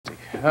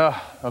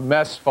A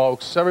mess,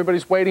 folks.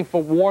 Everybody's waiting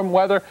for warm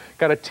weather.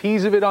 Got a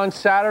tease of it on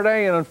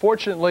Saturday, and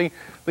unfortunately,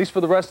 at least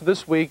for the rest of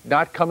this week,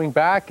 not coming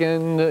back.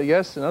 And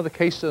yes, another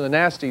case of the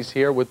nasties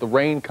here with the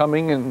rain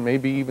coming and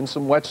maybe even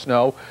some wet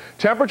snow.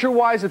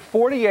 Temperature-wise at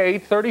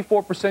 48,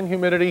 34%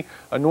 humidity,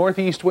 a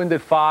northeast wind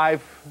at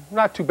 5.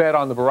 Not too bad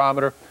on the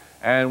barometer.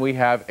 And we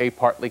have a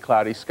partly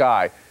cloudy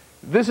sky.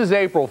 This is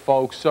April,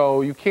 folks,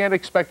 so you can't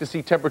expect to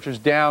see temperatures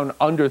down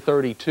under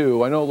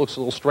 32. I know it looks a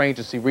little strange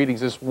to see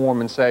readings this warm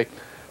and say,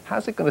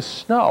 how's it going to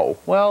snow?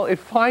 Well, it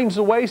finds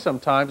a way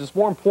sometimes. It's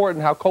more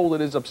important how cold it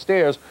is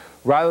upstairs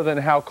rather than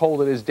how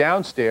cold it is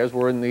downstairs.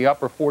 We're in the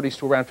upper 40s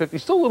to around 50.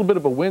 Still a little bit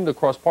of a wind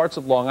across parts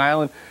of Long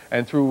Island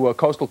and through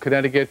coastal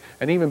Connecticut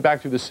and even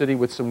back through the city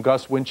with some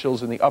gust wind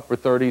chills in the upper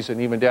 30s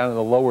and even down in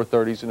the lower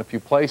 30s in a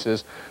few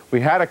places. We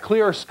had a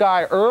clear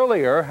sky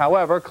earlier.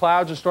 However,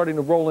 clouds are starting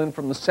to roll in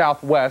from the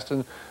southwest,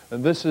 and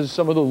this is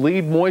some of the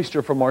lead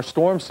moisture from our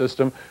storm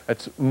system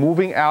that's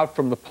moving out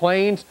from the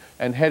plains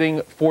and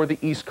heading for the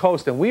East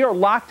Coast. And we are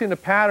locked in a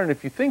pattern.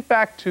 If you think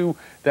back to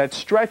that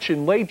stretch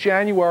in late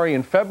January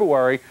and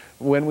February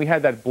when we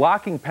had that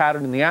blocking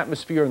pattern in the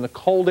atmosphere and the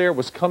cold air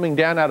was coming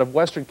down out of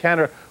Western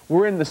Canada,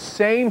 we're in the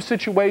same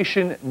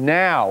situation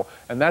now.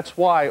 And that's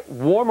why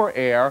warmer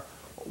air,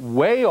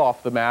 way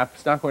off the map,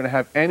 is not going to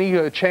have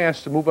any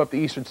chance to move up the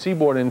eastern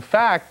seaboard. In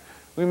fact,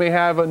 we may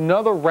have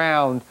another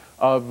round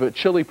of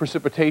chilly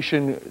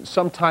precipitation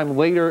sometime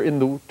later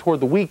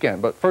toward the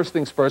weekend. But first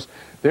things first,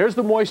 there's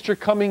the moisture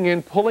coming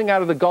in, pulling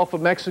out of the Gulf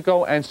of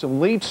Mexico, and some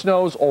lead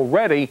snows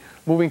already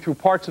moving through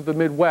parts of the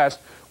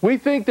Midwest. We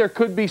think there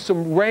could be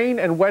some rain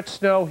and wet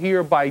snow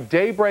here by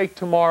daybreak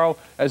tomorrow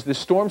as the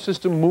storm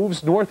system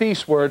moves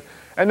northeastward.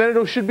 And then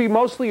it should be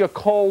mostly a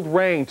cold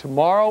rain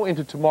tomorrow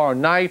into tomorrow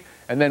night.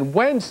 And then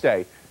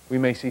Wednesday, we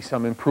may see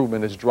some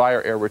improvement as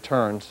drier air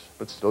returns,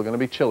 but still going to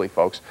be chilly,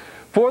 folks.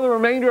 For the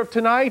remainder of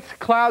tonight,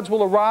 clouds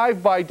will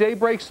arrive by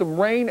daybreak, some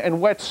rain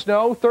and wet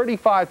snow,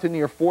 35 to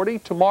near 40.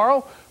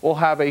 Tomorrow, we'll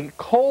have a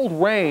cold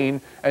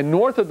rain, and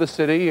north of the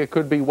city, it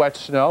could be wet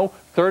snow,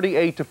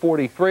 38 to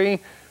 43.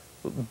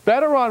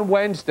 Better on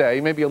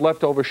Wednesday, maybe a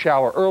leftover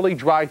shower early,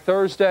 dry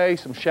Thursday,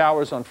 some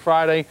showers on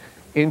Friday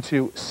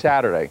into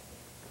Saturday.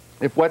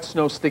 If wet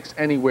snow sticks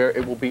anywhere,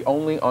 it will be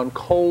only on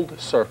cold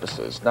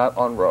surfaces, not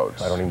on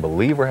roads. I don't even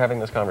believe we're having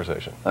this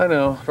conversation. I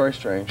know, very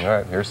strange. All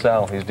right, here's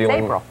Sal. He's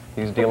dealing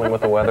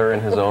with the weather in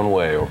his own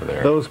way over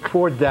there. Those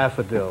poor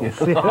daffodils.